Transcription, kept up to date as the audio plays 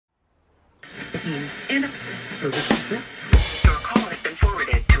Philippines and your call has been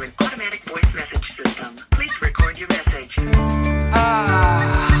forwarded to an automatic voice message system. Please record your message.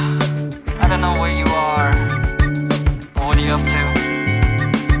 I don't know where you are. What are you up to?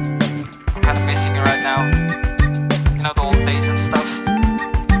 I'm kind of missing you right now. You know, the old days and stuff.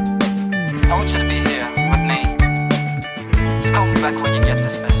 I want you to be here with me. Just call me back when you get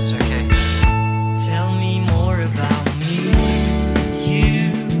this message, okay? Tell me more about me,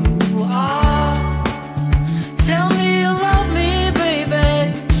 you, us. Tell me you love me,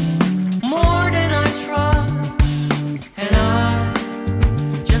 baby, more than I trust. And I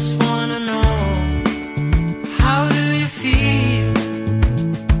just wanna know, how do you feel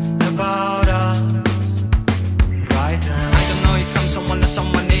about us right now? I don't know if I'm someone or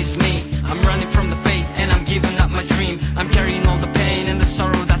someone is me. I'm running from the fate and I'm giving up my dream. I'm carrying all the pain and the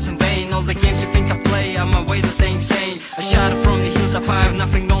sorrow that's in vain. All the games you think I play, my ways are staying sane. I shot from the hills up high, I have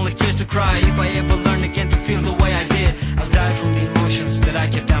nothing, only tears to cry. If I ever learn again to feel the way I did, I'll die from the emotions that I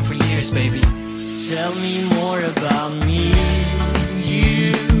kept down for years, baby. Tell me more about me,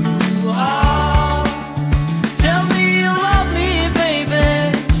 you, us. Tell me you love me,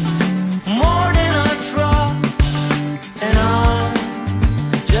 baby, more than I trust. And I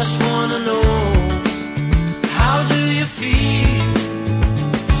just wanna know, how do you feel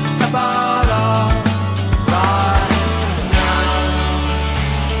about us right now?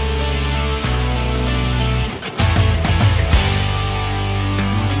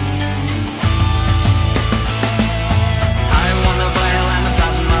 I wanna buy a land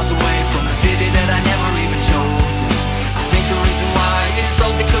 1,000 miles away from the city that I never even chose. I think the reason why is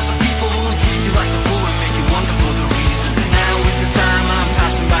all because of people who treat you like a fool and make you wonder for the reason. And now is the time I'm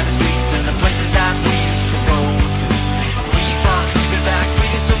passing by the streets and the places that we used to go to. We thought we'd be back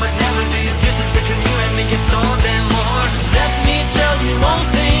pretty soon, but never did. Distance between you and me gets all damn more. Let me tell you one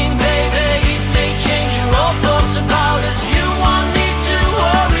thing, baby, it may change your own thoughts about us. You won't need to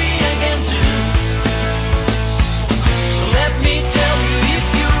worry again too. So let me tell you, if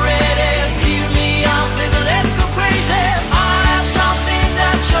you're ready, hear me out, baby, let's go crazy. I have something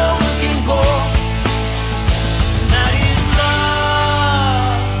that you're looking for, and that is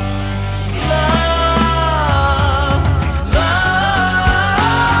love, love, love.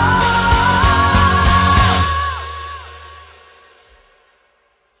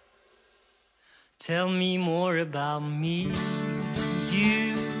 Tell me more about me,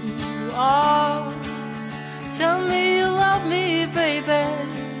 you, us. Tell me you love me, baby,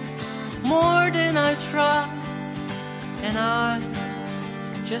 more than I try. And I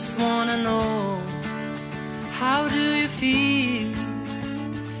just wanna know, how do you feel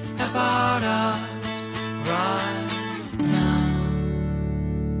about us right